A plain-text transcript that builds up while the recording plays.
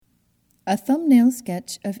A Thumbnail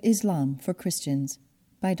Sketch of Islam for Christians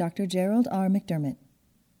by Dr. Gerald R. McDermott.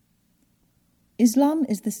 Islam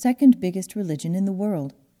is the second biggest religion in the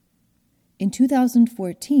world. In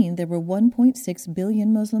 2014, there were 1.6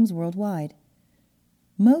 billion Muslims worldwide.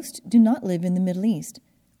 Most do not live in the Middle East.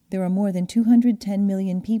 There are more than 210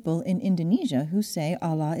 million people in Indonesia who say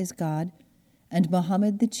Allah is God and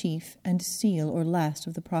Muhammad the chief and seal or last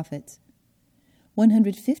of the prophets.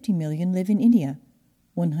 150 million live in India.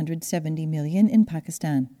 170 million in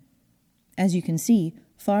Pakistan. As you can see,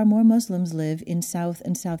 far more Muslims live in South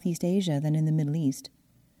and Southeast Asia than in the Middle East.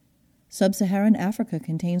 Sub-Saharan Africa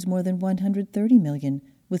contains more than 130 million,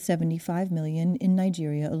 with 75 million in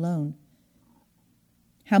Nigeria alone.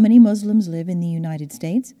 How many Muslims live in the United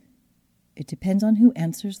States? It depends on who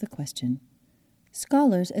answers the question.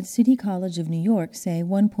 Scholars at City College of New York say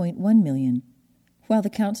 1.1 million, while the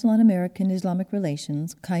Council on American Islamic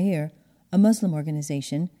Relations, CAIR, a Muslim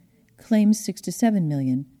organization, claims 6 to 7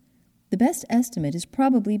 million. The best estimate is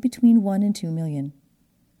probably between 1 and 2 million.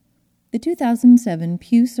 The 2007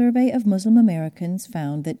 Pew Survey of Muslim Americans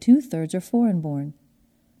found that 2/3 are foreign-born.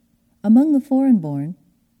 Among the foreign-born,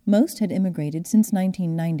 most had immigrated since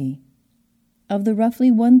 1990. Of the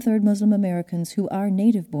roughly 1/3 Muslim Americans who are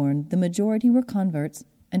native-born, the majority were converts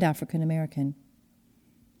and African American.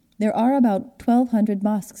 There are about 1,200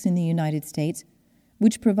 mosques in the United States,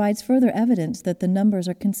 which provides further evidence that the numbers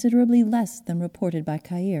are considerably less than reported by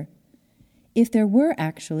CAIR. If there were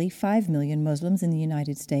actually 5 million Muslims in the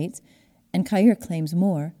United States, and CAIR claims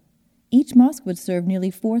more, each mosque would serve nearly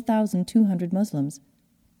 4,200 Muslims.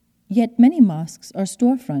 Yet many mosques are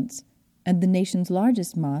storefronts, and the nation's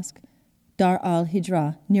largest mosque, Dar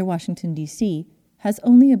al-Hijra, near Washington, D.C., has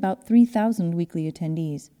only about 3,000 weekly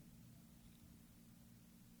attendees.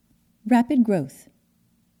 Rapid growth.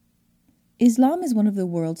 Islam is one of the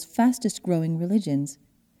world's fastest-growing religions.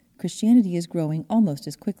 Christianity is growing almost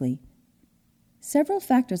as quickly. Several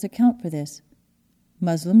factors account for this.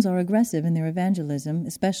 Muslims are aggressive in their evangelism,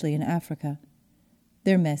 especially in Africa.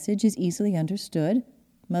 Their message is easily understood.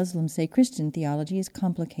 Muslims say Christian theology is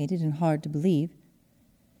complicated and hard to believe.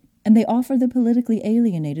 And they offer the politically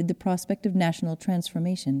alienated the prospect of national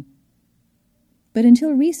transformation. But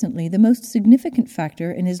until recently, the most significant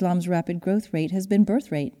factor in Islam's rapid growth rate has been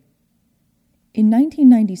birth rate. In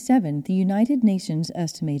 1997, the United Nations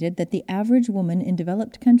estimated that the average woman in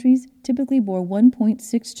developed countries typically bore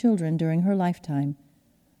 1.6 children during her lifetime,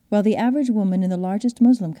 while the average woman in the largest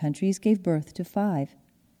Muslim countries gave birth to 5.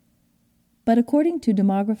 But according to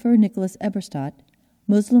demographer Nicholas Eberstadt,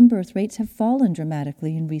 Muslim birth rates have fallen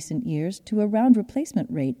dramatically in recent years to around replacement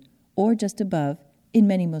rate, or just above, in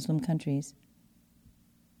many Muslim countries.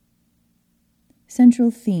 Central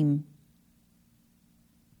theme.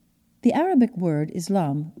 The Arabic word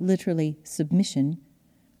Islam, literally submission,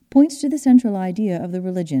 points to the central idea of the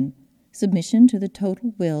religion, submission to the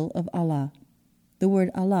total will of Allah. The word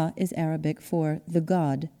Allah is Arabic for the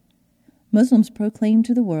God. Muslims proclaim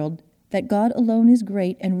to the world that God alone is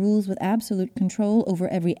great and rules with absolute control over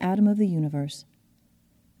every atom of the universe.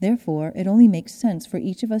 Therefore, it only makes sense for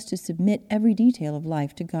each of us to submit every detail of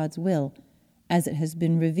life to God's will, as it has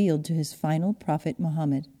been revealed to his final prophet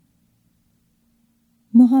Muhammad.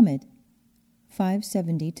 Muhammad,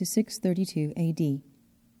 570 to 632 A.D.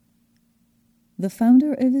 The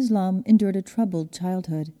founder of Islam endured a troubled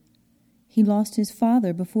childhood. He lost his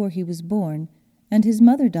father before he was born, and his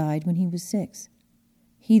mother died when he was 6.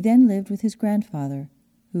 He then lived with his grandfather,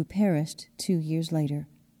 who perished 2 years later.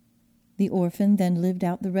 The orphan then lived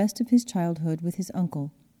out the rest of his childhood with his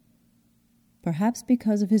uncle. Perhaps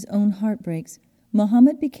because of his own heartbreaks,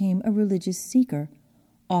 Muhammad became a religious seeker,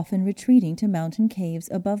 often retreating to mountain caves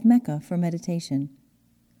above Mecca for meditation.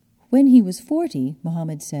 When he was 40,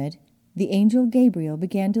 Muhammad said, the angel Gabriel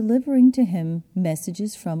began delivering to him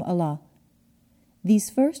messages from Allah. These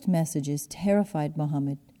first messages terrified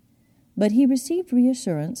Muhammad, but he received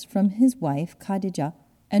reassurance from his wife Khadijah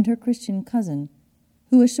and her Christian cousin,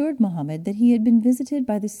 who assured Muhammad that he had been visited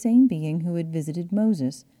by the same being who had visited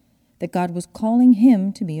Moses, that God was calling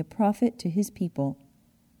him to be a prophet to his people.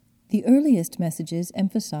 The earliest messages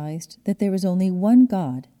emphasized that there is only one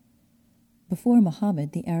God. Before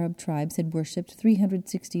Muhammad, the Arab tribes had worshipped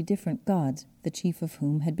 360 different gods, the chief of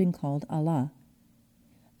whom had been called Allah,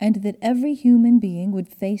 and that every human being would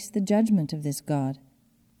face the judgment of this God.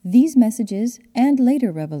 These messages and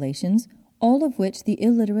later revelations, all of which the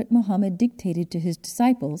illiterate Muhammad dictated to his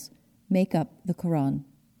disciples, make up the Quran.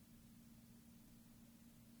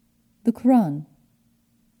 The Quran.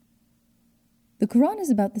 The Quran is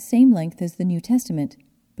about the same length as the New Testament,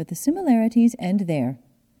 but the similarities end there.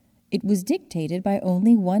 It was dictated by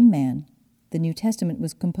only one man, The New Testament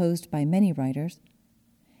was composed by many writers,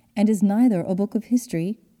 and is neither a book of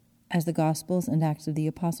history, as the Gospels and Acts of the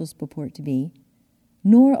Apostles purport to be,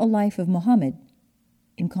 nor a life of Muhammad.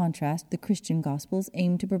 In contrast, the Christian Gospels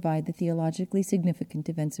aim to provide the theologically significant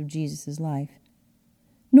events of Jesus' life,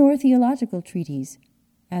 nor a theological treatise,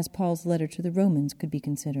 as Paul's letter to the Romans could be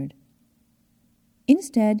considered.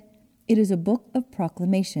 Instead, it is a book of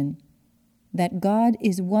proclamation that God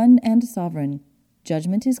is one and sovereign,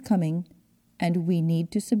 judgment is coming, and we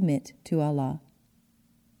need to submit to Allah.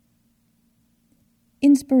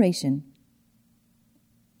 Inspiration.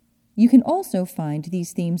 You can also find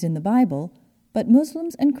these themes in the Bible, but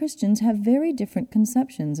Muslims and Christians have very different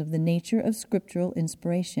conceptions of the nature of scriptural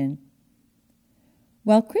inspiration.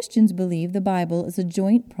 While Christians believe the Bible is a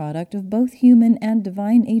joint product of both human and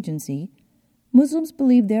divine agency, Muslims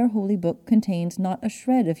believe their holy book contains not a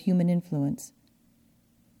shred of human influence.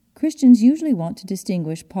 Christians usually want to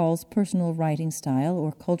distinguish Paul's personal writing style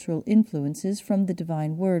or cultural influences from the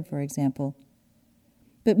divine word, for example.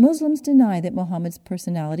 But Muslims deny that Muhammad's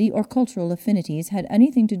personality or cultural affinities had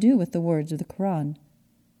anything to do with the words of the Quran.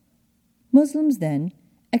 Muslims, then,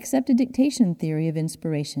 accept a dictation theory of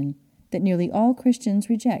inspiration that nearly all Christians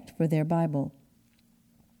reject for their Bible.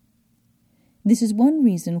 This is one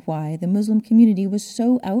reason why the Muslim community was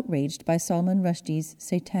so outraged by Salman Rushdie's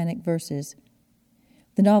satanic verses.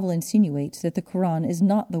 The novel insinuates that the Quran is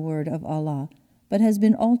not the word of Allah, but has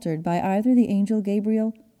been altered by either the angel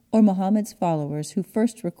Gabriel or Muhammad's followers who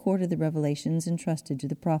first recorded the revelations entrusted to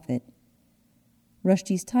the Prophet.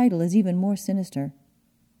 Rushdie's title is even more sinister.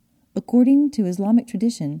 According to Islamic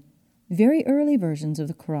tradition, very early versions of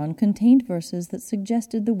the Quran contained verses that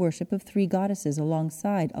suggested the worship of three goddesses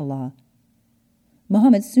alongside Allah.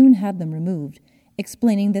 Muhammad soon had them removed,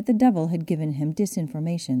 explaining that the devil had given him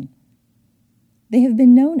disinformation. They have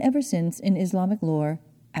been known ever since in Islamic lore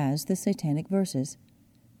as the satanic verses.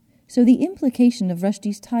 So the implication of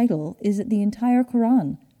Rushdie's title is that the entire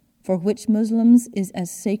Quran, for which Muslims is as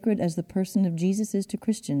sacred as the person of Jesus is to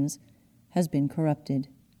Christians, has been corrupted.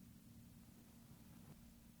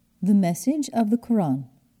 The message of the Quran.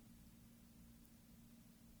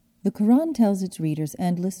 The Quran tells its readers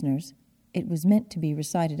and listeners, it was meant to be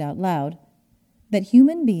recited out loud, that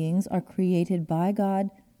human beings are created by God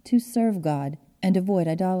to serve God and avoid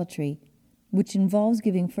idolatry, which involves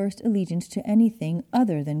giving first allegiance to anything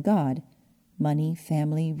other than God, money,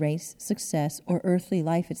 family, race, success, or earthly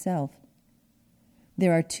life itself.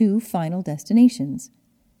 There are two final destinations: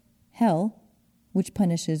 hell, which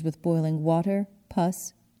punishes with boiling water,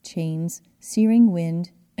 pus, chains, searing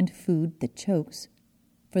wind, and food that chokes,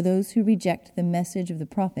 for those who reject the message of the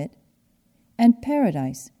Prophet, and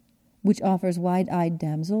paradise, which offers wide-eyed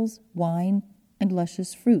damsels, wine, and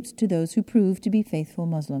luscious fruits to those who prove to be faithful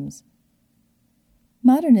Muslims.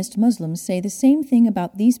 Modernist Muslims say the same thing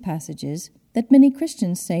about these passages that many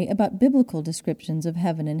Christians say about biblical descriptions of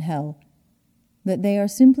heaven and hell, that they are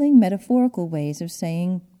simply metaphorical ways of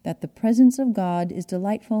saying that the presence of God is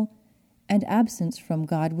delightful and absence from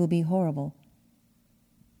God will be horrible.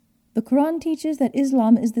 The Quran teaches that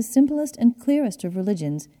Islam is the simplest and clearest of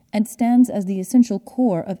religions and stands as the essential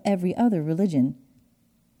core of every other religion.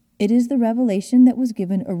 It is the revelation that was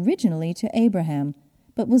given originally to Abraham,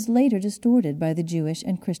 but was later distorted by the Jewish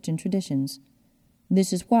and Christian traditions.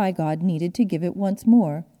 This is why God needed to give it once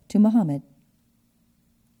more to Muhammad.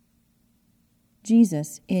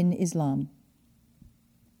 Jesus in Islam.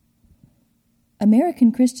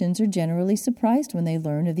 American Christians are generally surprised when they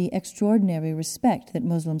learn of the extraordinary respect that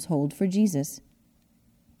Muslims hold for Jesus.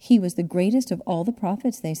 He was the greatest of all the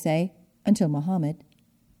prophets, they say, until Muhammad.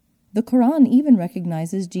 The Quran even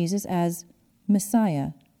recognizes Jesus as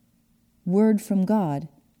Messiah, Word from God,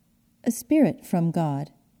 a Spirit from God,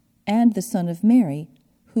 and the Son of Mary,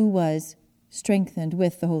 who was strengthened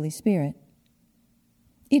with the Holy Spirit.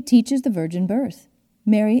 It teaches the virgin birth.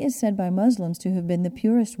 Mary is said by Muslims to have been the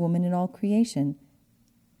purest woman in all creation,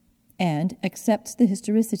 and accepts the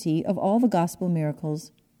historicity of all the gospel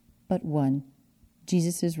miracles but one,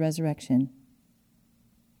 Jesus' resurrection.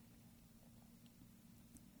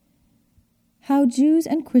 How Jews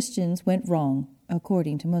and Christians went wrong,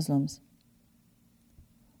 according to Muslims.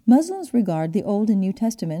 Muslims regard the Old and New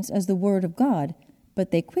Testaments as the Word of God, but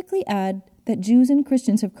they quickly add that Jews and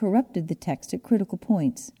Christians have corrupted the text at critical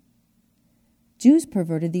points. Jews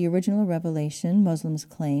perverted the original revelation, Muslims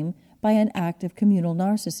claim, by an act of communal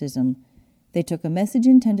narcissism. They took a message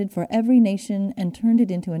intended for every nation and turned it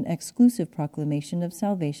into an exclusive proclamation of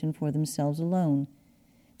salvation for themselves alone,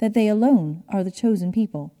 that they alone are the chosen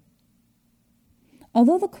people.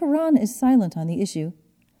 Although the Quran is silent on the issue,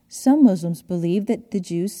 Some Muslims believe that the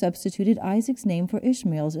Jews substituted Isaac's name for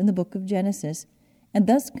Ishmael's in the book of Genesis, and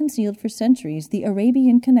thus concealed for centuries the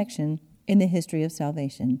Arabian connection in the history of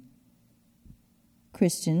salvation.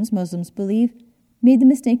 Christians, Muslims believe, made the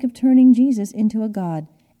mistake of turning Jesus into a god,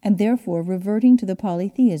 and therefore reverting to the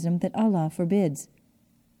polytheism that Allah forbids.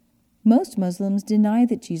 Most Muslims deny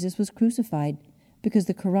that Jesus was crucified, because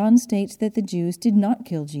the Quran states that the Jews did not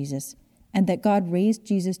kill Jesus, and that God raised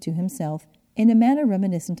Jesus to himself in a manner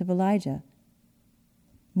reminiscent of Elijah.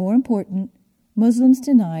 More important, Muslims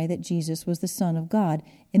deny that Jesus was the Son of God,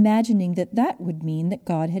 imagining that that would mean that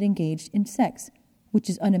God had engaged in sex, which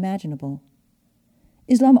is unimaginable.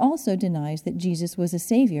 Islam also denies that Jesus was a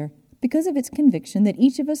savior because of its conviction that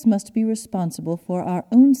each of us must be responsible for our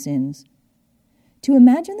own sins. To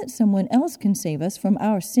imagine that someone else can save us from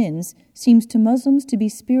our sins seems to Muslims to be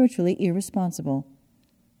spiritually irresponsible.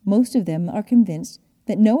 Most of them are convinced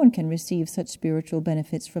that no one can receive such spiritual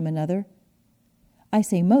benefits from another. I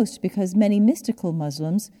say most because many mystical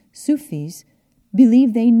Muslims, Sufis,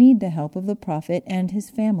 believe they need the help of the Prophet and his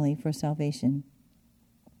family for salvation.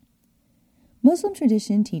 Muslim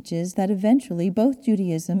tradition teaches that eventually both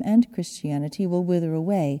Judaism and Christianity will wither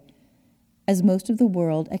away, as most of the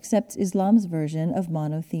world accepts Islam's version of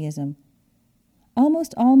monotheism.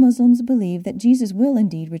 Almost all Muslims believe that Jesus will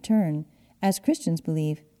indeed return, as Christians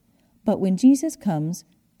believe, but when Jesus comes,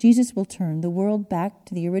 Jesus will turn the world back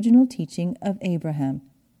to the original teaching of Abraham,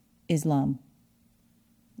 Islam.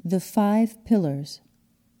 The 5 Pillars.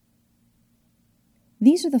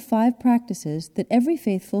 These are the 5 practices that every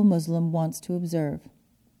faithful Muslim wants to observe.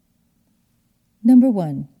 Number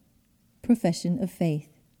 1. Profession of faith.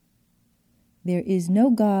 There is no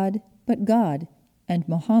God but God, and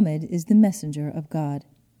Muhammad is the messenger of God.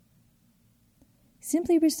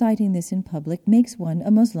 Simply reciting this in public makes one a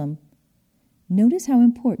Muslim. Notice how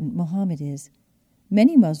important Muhammad is.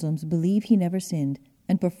 Many Muslims believe he never sinned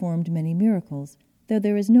and performed many miracles, though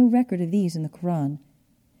there is no record of these in the Quran.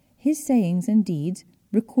 His sayings and deeds,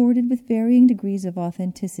 recorded with varying degrees of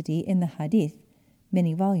authenticity in the Hadith,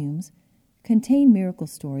 many volumes, contain miracle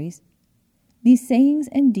stories. These sayings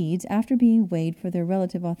and deeds, after being weighed for their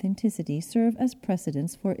relative authenticity, serve as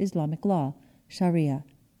precedents for Islamic law, Sharia.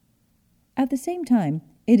 At the same time,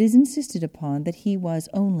 it is insisted upon that he was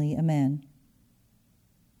only a man.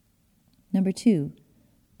 Number 2.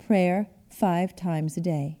 Prayer 5 times a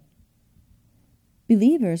day.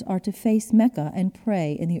 Believers are to face Mecca and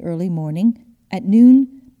pray in the early morning, at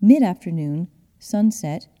noon, mid-afternoon,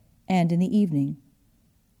 sunset, and in the evening.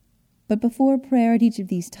 But before prayer at each of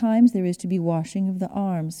these times there is to be washing of the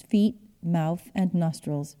arms, feet, mouth, and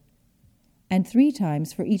nostrils, and 3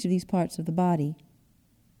 times for each of these parts of the body.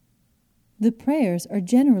 The prayers are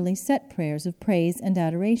generally set prayers of praise and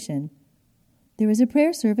adoration. There is a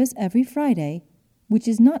prayer service every Friday, which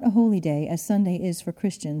is not a holy day as Sunday is for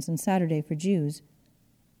Christians and Saturday for Jews,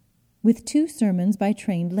 with 2 sermons by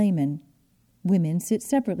trained laymen. Women sit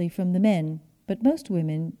separately from the men, but most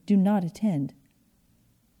women do not attend.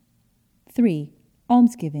 3.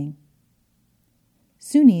 Almsgiving.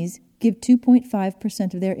 Sunnis give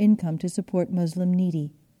 2.5% of their income to support Muslim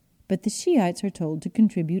needy, but the Shiites are told to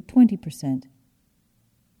contribute 20%.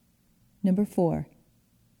 Number 4.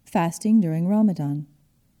 Fasting during Ramadan.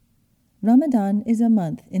 Ramadan is a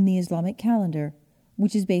month in the Islamic calendar,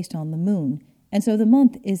 which is based on the moon, and so the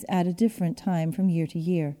month is at a different time from year to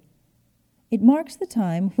year. It marks the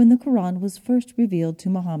time when the Quran was first revealed to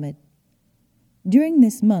Muhammad. During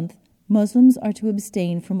this month, Muslims are to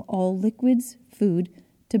abstain from all liquids, food,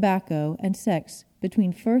 tobacco, and sex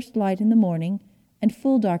between first light in the morning and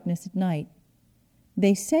full darkness at night.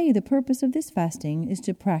 They say the purpose of this fasting is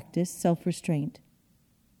to practice self-restraint.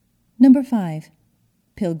 Number 5.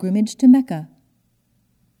 Pilgrimage to Mecca.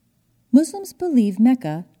 Muslims believe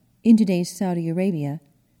Mecca, in today's Saudi Arabia,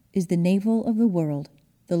 is the navel of the world,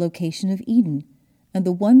 the location of Eden, and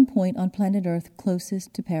the one point on planet Earth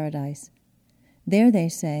closest to paradise. There, they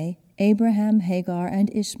say, Abraham, Hagar, and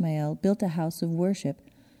Ishmael built a house of worship,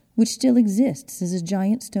 which still exists as a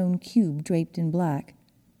giant stone cube draped in black.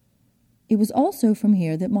 It was also from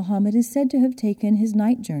here that Muhammad is said to have taken his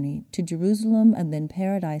night journey to Jerusalem and then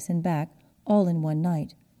paradise and back, all in one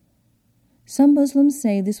night. Some Muslims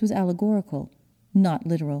say this was allegorical, not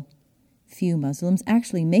literal. Few Muslims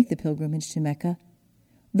actually make the pilgrimage to Mecca.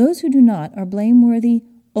 Those who do not are blameworthy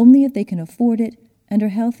only if they can afford it and are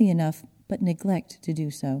healthy enough but neglect to do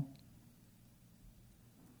so.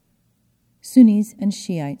 Sunnis and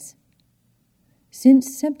Shiites.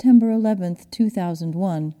 Since September 11,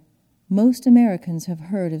 2001, most Americans have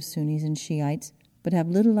heard of Sunnis and Shiites, but have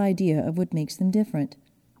little idea of what makes them different.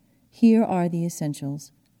 Here are the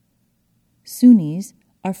essentials. Sunnis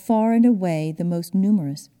are far and away the most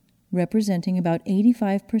numerous, representing about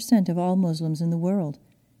 85% of all Muslims in the world.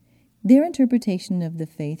 Their interpretation of the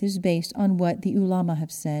faith is based on what the ulama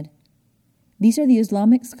have said. These are the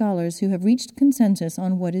Islamic scholars who have reached consensus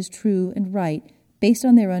on what is true and right based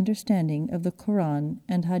on their understanding of the Quran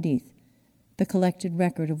and Hadith, the collected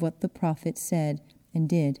record of what the Prophet said and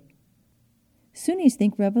did. Sunnis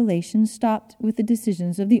think revelation stopped with the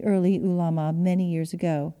decisions of the early ulama many years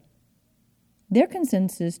ago. Their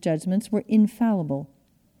consensus judgments were infallible.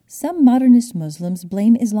 Some modernist Muslims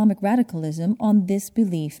blame Islamic radicalism on this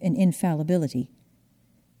belief in infallibility.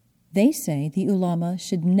 They say the ulama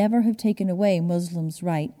should never have taken away Muslims'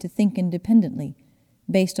 right to think independently,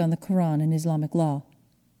 based on the Quran and Islamic law.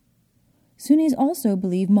 Sunnis also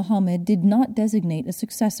believe Muhammad did not designate a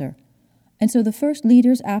successor, and so the first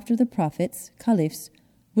leaders after the prophets, caliphs,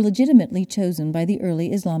 were legitimately chosen by the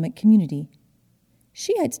early Islamic community.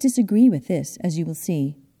 Shiites disagree with this, as you will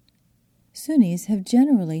see. Sunnis have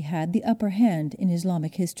generally had the upper hand in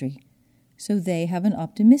Islamic history, so they have an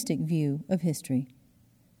optimistic view of history.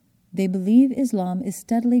 They believe Islam is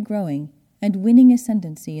steadily growing and winning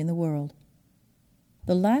ascendancy in the world.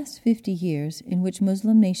 The last 50 years, in which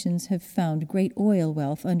Muslim nations have found great oil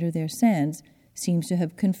wealth under their sands, seems to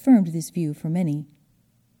have confirmed this view for many.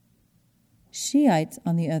 Shiites,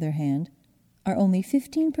 on the other hand, are only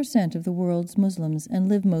 15% of the world's Muslims and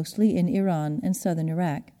live mostly in Iran and southern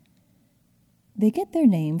Iraq. They get their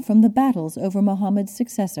name from the battles over Muhammad's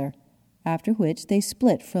successor, after which they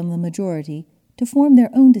split from the majority to form their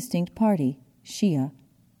own distinct party, Shia.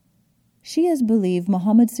 Shias believe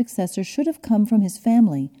Muhammad's successor should have come from his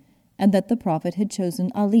family, and that the Prophet had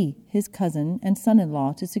chosen Ali, his cousin and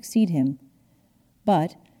son-in-law, to succeed him.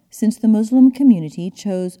 But, since the Muslim community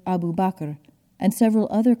chose Abu Bakr and several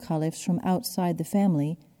other caliphs from outside the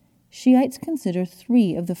family, Shiites consider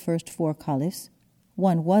 3 of the first 4 caliphs,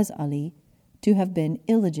 one was Ali, to have been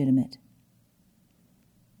illegitimate.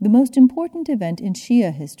 The most important event in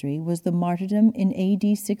Shia history was the martyrdom in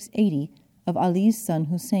AD 680 of Ali's son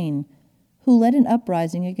Hussein, who led an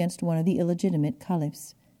uprising against one of the illegitimate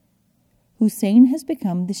caliphs. Hussein has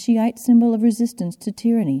become the Shiite symbol of resistance to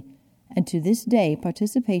tyranny, and to this day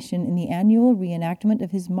participation in the annual reenactment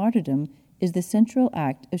of his martyrdom is the central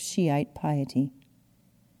act of Shiite piety.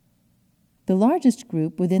 The largest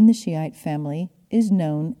group within the Shiite family is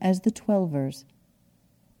known as the Twelvers.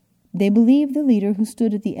 They believe the leader who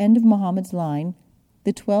stood at the end of Muhammad's line,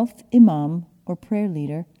 the 12th Imam or prayer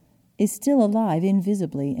leader, is still alive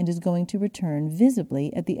invisibly and is going to return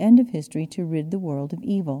visibly at the end of history to rid the world of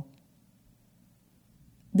evil.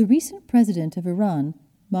 The recent president of Iran,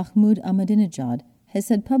 Mahmoud Ahmadinejad, has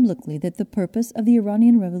said publicly that the purpose of the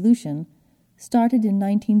Iranian Revolution, started in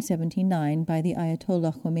 1979 by the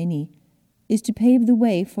Ayatollah Khomeini, is to pave the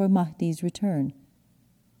way for Mahdi's return.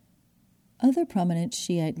 Other prominent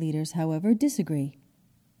Shiite leaders, however, disagree.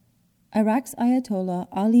 Iraq's Ayatollah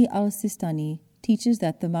Ali al-Sistani teaches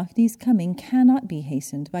that the Mahdi's coming cannot be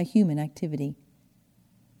hastened by human activity.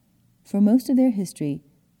 For most of their history,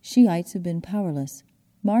 Shiites have been powerless,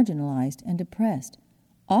 marginalized, and oppressed,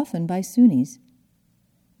 often by Sunnis.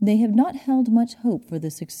 They have not held much hope for the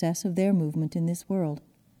success of their movement in this world.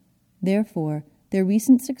 Therefore, their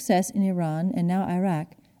recent success in Iran and now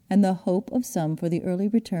Iraq, and the hope of some for the early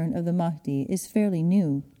return of the Mahdi, is fairly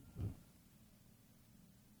new.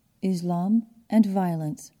 Islam and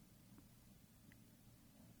violence.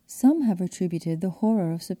 Some have attributed the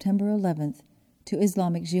horror of September 11th to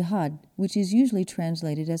Islamic jihad, which is usually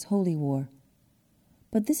translated as holy war.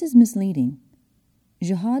 But this is misleading.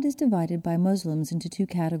 Jihad is divided by Muslims into 2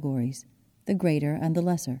 categories, the greater and the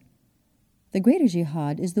lesser. The greater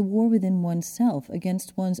jihad is the war within oneself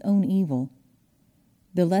against one's own evil.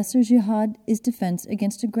 The lesser jihad is defense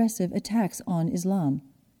against aggressive attacks on Islam.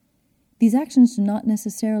 These actions do not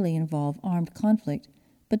necessarily involve armed conflict,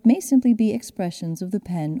 but may simply be expressions of the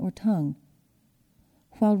pen or tongue.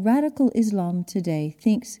 While radical Islam today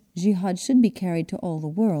thinks jihad should be carried to all the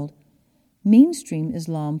world, mainstream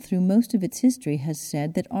Islam through most of its history has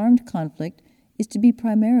said that armed conflict is to be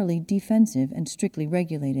primarily defensive and strictly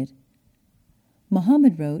regulated.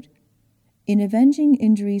 Muhammad wrote, "In avenging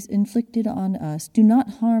injuries inflicted on us, do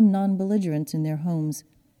not harm non-belligerents in their homes.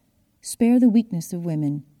 Spare the weakness of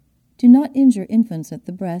women. Do not injure infants at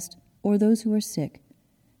the breast or those who are sick.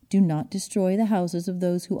 Do not destroy the houses of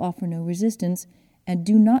those who offer no resistance, and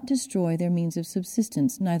do not destroy their means of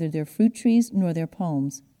subsistence, neither their fruit trees nor their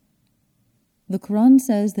palms." The Quran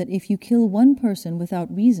says that if you kill one person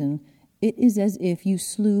without reason, it is as if you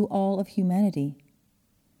slew all of humanity.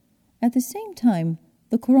 At the same time,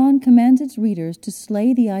 the Quran commands its readers to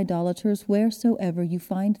slay the idolaters wheresoever you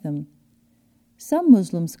find them. Some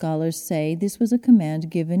Muslim scholars say this was a command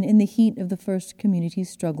given in the heat of the first community's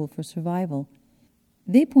struggle for survival.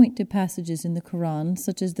 They point to passages in the Quran,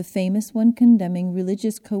 such as the famous one condemning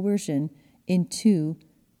religious coercion in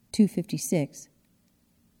 2:256.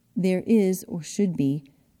 There is, or should be,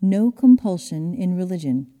 no compulsion in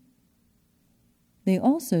religion. They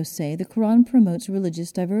also say the Quran promotes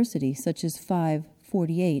religious diversity, such as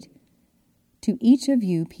 5:48. To each of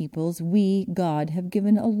you peoples, we, God, have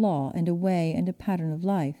given a law and a way and a pattern of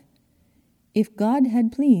life. If God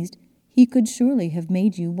had pleased, He could surely have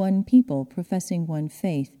made you one people, professing one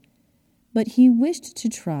faith. But He wished to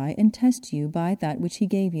try and test you by that which He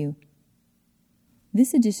gave you.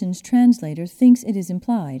 This edition's translator thinks it is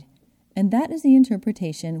implied, and that is the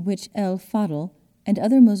interpretation which El-Fadl and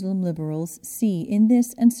other Muslim liberals see in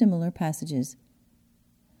this and similar passages.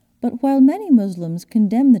 But while many Muslims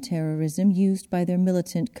condemn the terrorism used by their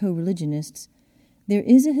militant co-religionists, there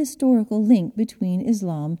is a historical link between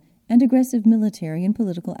Islam and aggressive military and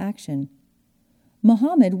political action.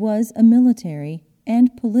 Muhammad was a military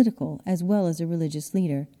and political as well as a religious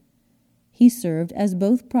leader. He served as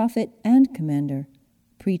both prophet and commander,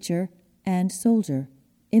 preacher and soldier,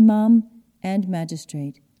 imam and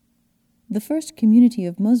magistrate. The first community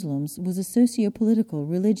of Muslims was a socio-political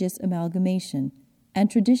religious amalgamation, and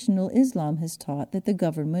traditional Islam has taught that the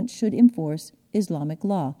government should enforce Islamic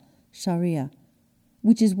law, Sharia,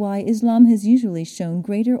 which is why Islam has usually shown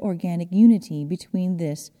greater organic unity between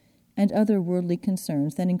this and other worldly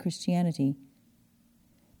concerns than in Christianity.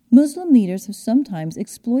 Muslim leaders have sometimes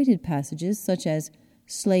exploited passages such as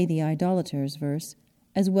 "slay the idolaters" verse,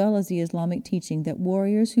 as well as the Islamic teaching that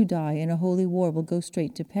warriors who die in a holy war will go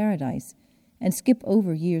straight to paradise and skip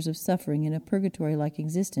over years of suffering in a purgatory-like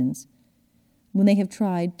existence, when they have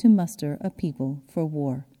tried to muster a people for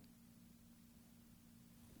war.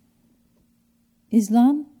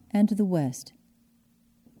 Islam and the West.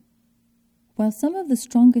 While some of the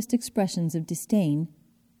strongest expressions of disdain,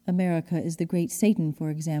 America is the great Satan, for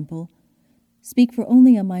example, speak for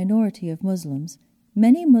only a minority of Muslims,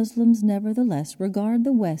 many Muslims nevertheless regard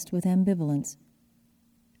the West with ambivalence.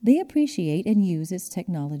 They appreciate and use its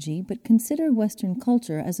technology, but consider Western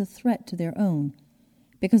culture as a threat to their own,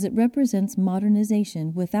 because it represents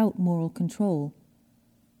modernization without moral control.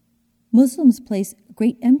 Muslims place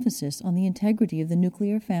great emphasis on the integrity of the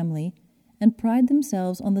nuclear family and pride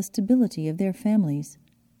themselves on the stability of their families.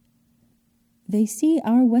 They see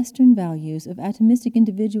our Western values of atomistic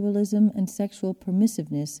individualism and sexual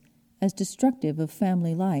permissiveness as destructive of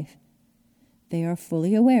family life. They are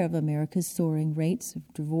fully aware of America's soaring rates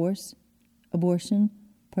of divorce, abortion,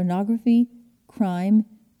 pornography, crime,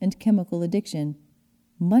 and chemical addiction,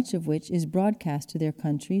 much of which is broadcast to their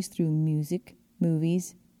countries through music,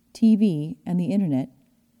 movies, TV, and the Internet,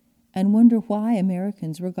 and wonder why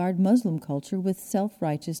Americans regard Muslim culture with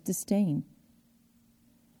self-righteous disdain.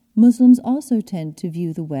 Muslims also tend to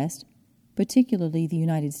view the West, particularly the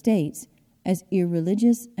United States, as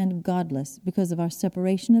irreligious and godless because of our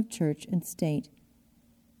separation of church and state.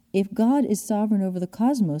 If God is sovereign over the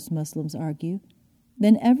cosmos, Muslims argue,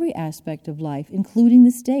 then every aspect of life, including the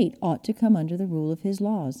state, ought to come under the rule of His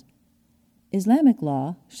laws. Islamic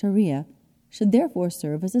law, Sharia, should therefore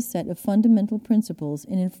serve as a set of fundamental principles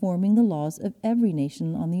in informing the laws of every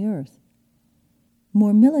nation on the earth.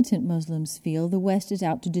 More militant Muslims feel the West is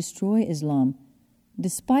out to destroy Islam,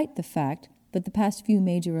 despite the fact that the past few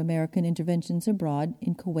major American interventions abroad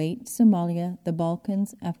in Kuwait, Somalia, the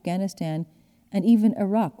Balkans, Afghanistan, and even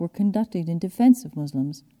Iraq were conducted in defense of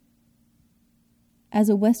Muslims. As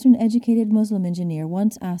a Western-educated Muslim engineer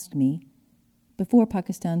once asked me, before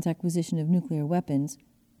Pakistan's acquisition of nuclear weapons,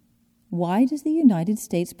 why does the United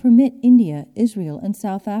States permit India, Israel, and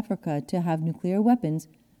South Africa to have nuclear weapons,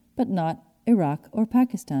 but not Iraq or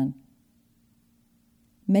Pakistan?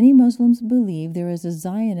 Many Muslims believe there is a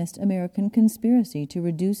Zionist American conspiracy to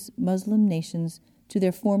reduce Muslim nations to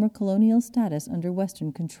their former colonial status under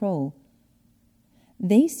Western control.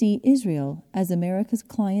 They see Israel as America's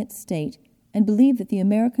client state and believe that the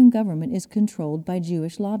American government is controlled by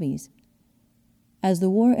Jewish lobbies. As the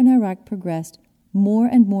war in Iraq progressed, more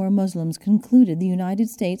and more Muslims concluded the United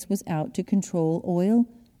States was out to control oil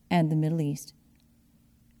and the Middle East.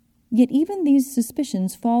 Yet even these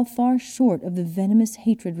suspicions fall far short of the venomous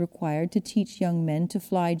hatred required to teach young men to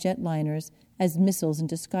fly jetliners as missiles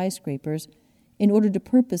into skyscrapers in order to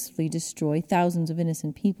purposefully destroy thousands of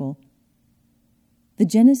innocent people. The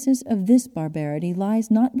genesis of this barbarity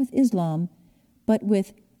lies not with Islam, but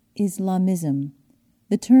with Islamism,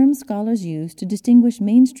 the term scholars use to distinguish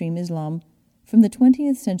mainstream Islam from the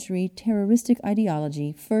 20th century terroristic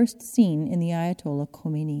ideology first seen in the Ayatollah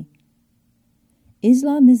Khomeini.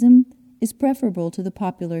 Islamism is preferable to the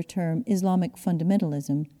popular term Islamic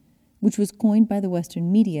fundamentalism, which was coined by the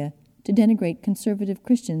Western media to denigrate conservative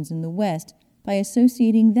Christians in the West by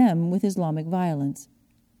associating them with Islamic violence.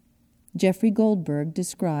 Jeffrey Goldberg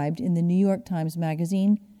described in the New York Times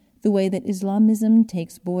Magazine the way that Islamism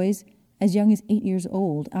takes boys as young as 8 years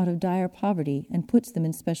old out of dire poverty and puts them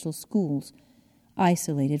in special schools,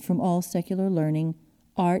 isolated from all secular learning,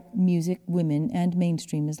 art, music, women, and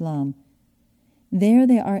mainstream Islam. There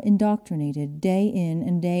they are indoctrinated day in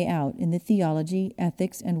and day out in the theology,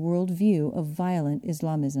 ethics, and worldview of violent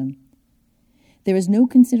Islamism. There is no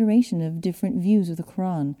consideration of different views of the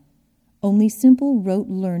Quran, only simple rote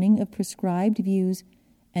learning of prescribed views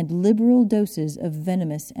and liberal doses of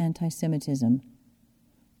venomous anti-Semitism.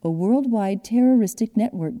 A worldwide terroristic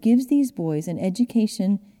network gives these boys an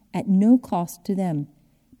education at no cost to them,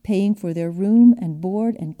 paying for their room and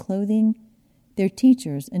board and clothing, their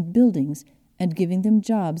teachers and buildings, and giving them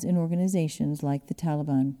jobs in organizations like the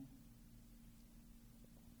Taliban.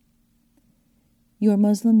 Your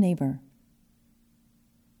Muslim neighbor.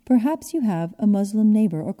 Perhaps you have a Muslim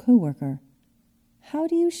neighbor or coworker. How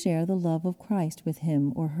do you share the love of Christ with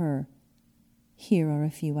him or her? Here are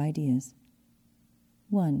a few ideas.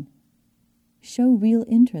 1. Show real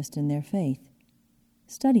interest in their faith.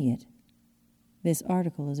 Study it. This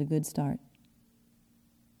article is a good start.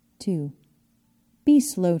 2. Be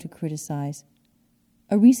slow to criticize.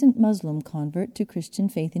 A recent Muslim convert to Christian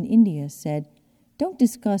faith in India said, "Don't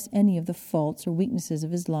discuss any of the faults or weaknesses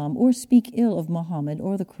of Islam or speak ill of Muhammad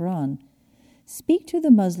or the Quran. Speak to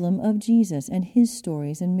the Muslim of Jesus and his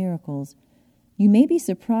stories and miracles. You may be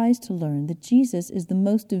surprised to learn that Jesus is the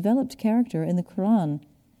most developed character in the Quran.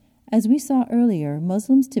 As we saw earlier,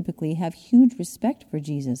 Muslims typically have huge respect for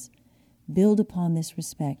Jesus. Build upon this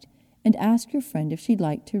respect and ask your friend if she'd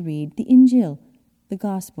like to read the Injil, the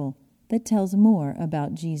Gospel, that tells more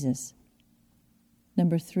about Jesus."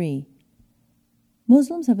 3.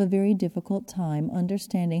 Muslims have a very difficult time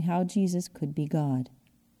understanding how Jesus could be God.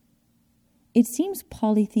 It seems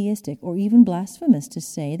polytheistic or even blasphemous to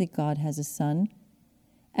say that God has a son.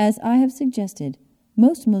 As I have suggested,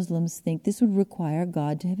 most Muslims think this would require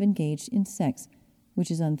God to have engaged in sex,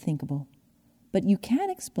 which is unthinkable. But you can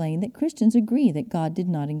explain that Christians agree that God did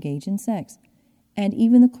not engage in sex, and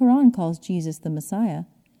even the Quran calls Jesus the Messiah,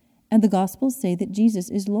 and the Gospels say that Jesus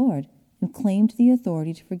is Lord and claimed the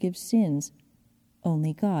authority to forgive sins.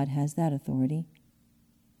 Only God has that authority.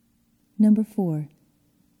 4.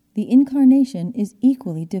 The Incarnation is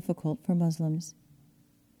equally difficult for Muslims.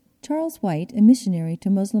 Charles White, a missionary to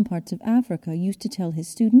Muslim parts of Africa, used to tell his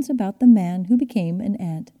students about the man who became an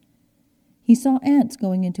ant. He saw ants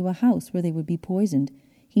going into a house where they would be poisoned.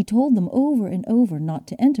 He told them over and over not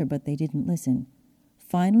to enter, but they didn't listen.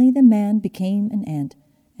 Finally, the man became an ant,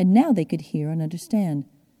 and now they could hear and understand.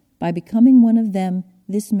 By becoming one of them,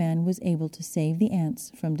 this man was able to save the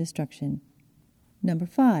ants from destruction.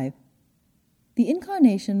 5. The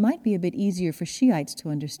Incarnation might be a bit easier for Shiites to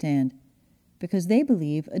understand, because they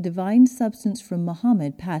believe a divine substance from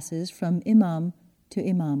Muhammad passes from imam to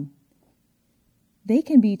imam. They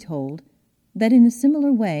can be told that in a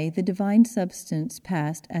similar way the divine substance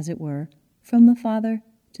passed, as it were, from the Father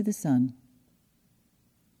to the Son.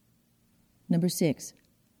 6.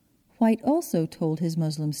 White also told his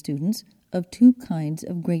Muslim students of two kinds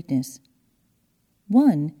of greatness.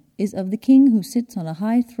 One is of the king who sits on a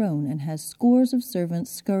high throne and has scores of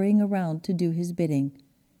servants scurrying around to do his bidding.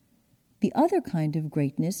 The other kind of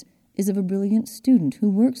greatness is of a brilliant student who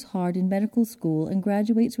works hard in medical school and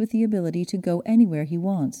graduates with the ability to go anywhere he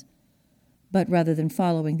wants. But rather than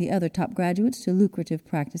following the other top graduates to lucrative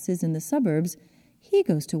practices in the suburbs, he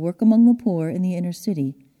goes to work among the poor in the inner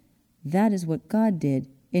city. That is what God did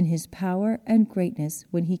in his power and greatness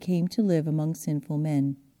when he came to live among sinful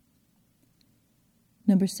men.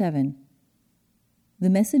 7. The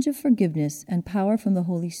message of forgiveness and power from the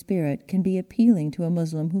Holy Spirit can be appealing to a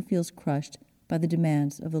Muslim who feels crushed by the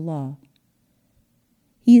demands of the law.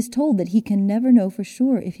 He is told that he can never know for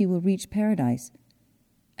sure if he will reach paradise,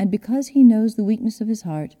 and because he knows the weakness of his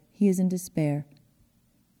heart, he is in despair.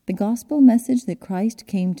 The gospel message that Christ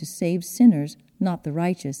came to save sinners, not the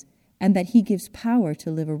righteous, and that he gives power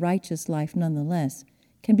to live a righteous life nonetheless,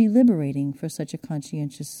 can be liberating for such a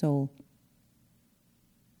conscientious soul.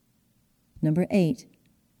 8.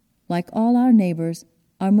 Like all our neighbors,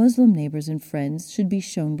 our Muslim neighbors and friends should be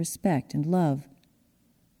shown respect and love.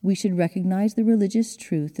 We should recognize the religious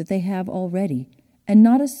truth that they have already, and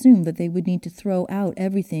not assume that they would need to throw out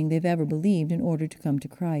everything they've ever believed in order to come to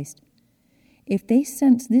Christ. If they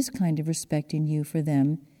sense this kind of respect in you for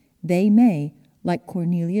them, they may, Like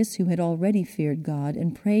Cornelius, who had already feared God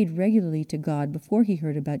and prayed regularly to God before he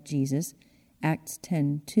heard about Jesus, Acts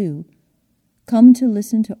 10:2, come to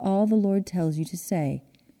listen to all the Lord tells you to say,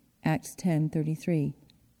 Acts 10:33.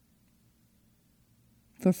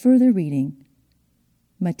 For further reading,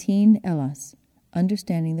 Mateen Ellas,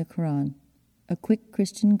 Understanding the Quran, A Quick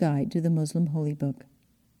Christian Guide to the Muslim Holy Book.